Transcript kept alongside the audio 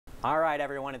All right,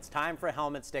 everyone, it's time for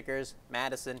helmet stickers.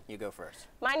 Madison, you go first.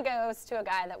 Mine goes to a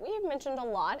guy that we mentioned a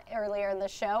lot earlier in the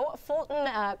show, Fulton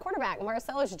quarterback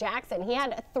Marcellus Jackson. He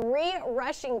had 3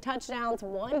 rushing touchdowns,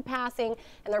 1 passing,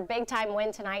 in their big-time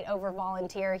win tonight over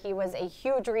Volunteer. He was a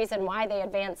huge reason why they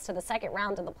advanced to the second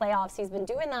round of the playoffs. He's been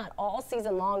doing that all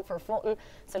season long for Fulton,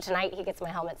 so tonight he gets my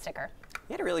helmet sticker.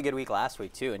 He had a really good week last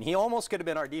week, too, and he almost could have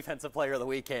been our Defensive Player of the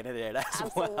Week candidate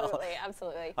as well.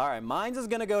 Absolutely. All right, mine's is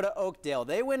going to go to Oakdale.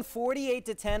 They win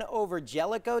 48-10 over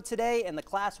Jellicoe today in the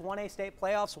Class 1A state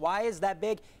playoffs. Why is that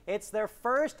big? It's their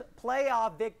first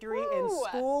playoff victory in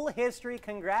school history.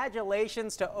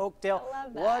 Congratulations to Oakdale. I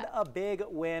love that. What a big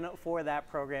win for that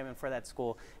program and for that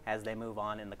school as they move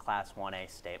on in the Class 1A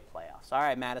state playoffs. All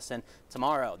right, Madison,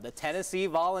 tomorrow the Tennessee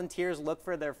Volunteers look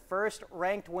for their first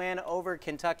ranked win over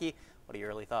Kentucky. What are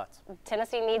your early thoughts?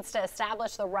 Tennessee needs to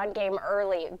establish the run game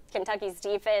early. Kentucky's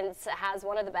defense has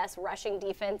one of the best rushing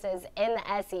defenses in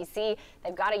the SEC.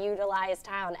 They've got to utilize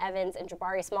Tyon Evans and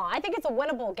Jabari Small. I think it's a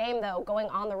winnable game, though, going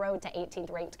on the road to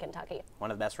 18th ranked Kentucky.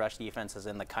 One of the best rush defenses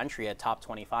in the country, a top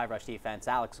 25 rush defense.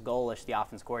 Alex Golish, the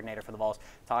offense coordinator for the Vols,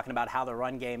 talking about how the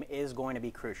run game is going to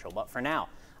be crucial. But for now,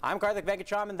 I'm Karthik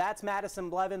Venkatraman. That's Madison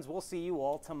Blevins. We'll see you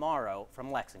all tomorrow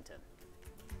from Lexington.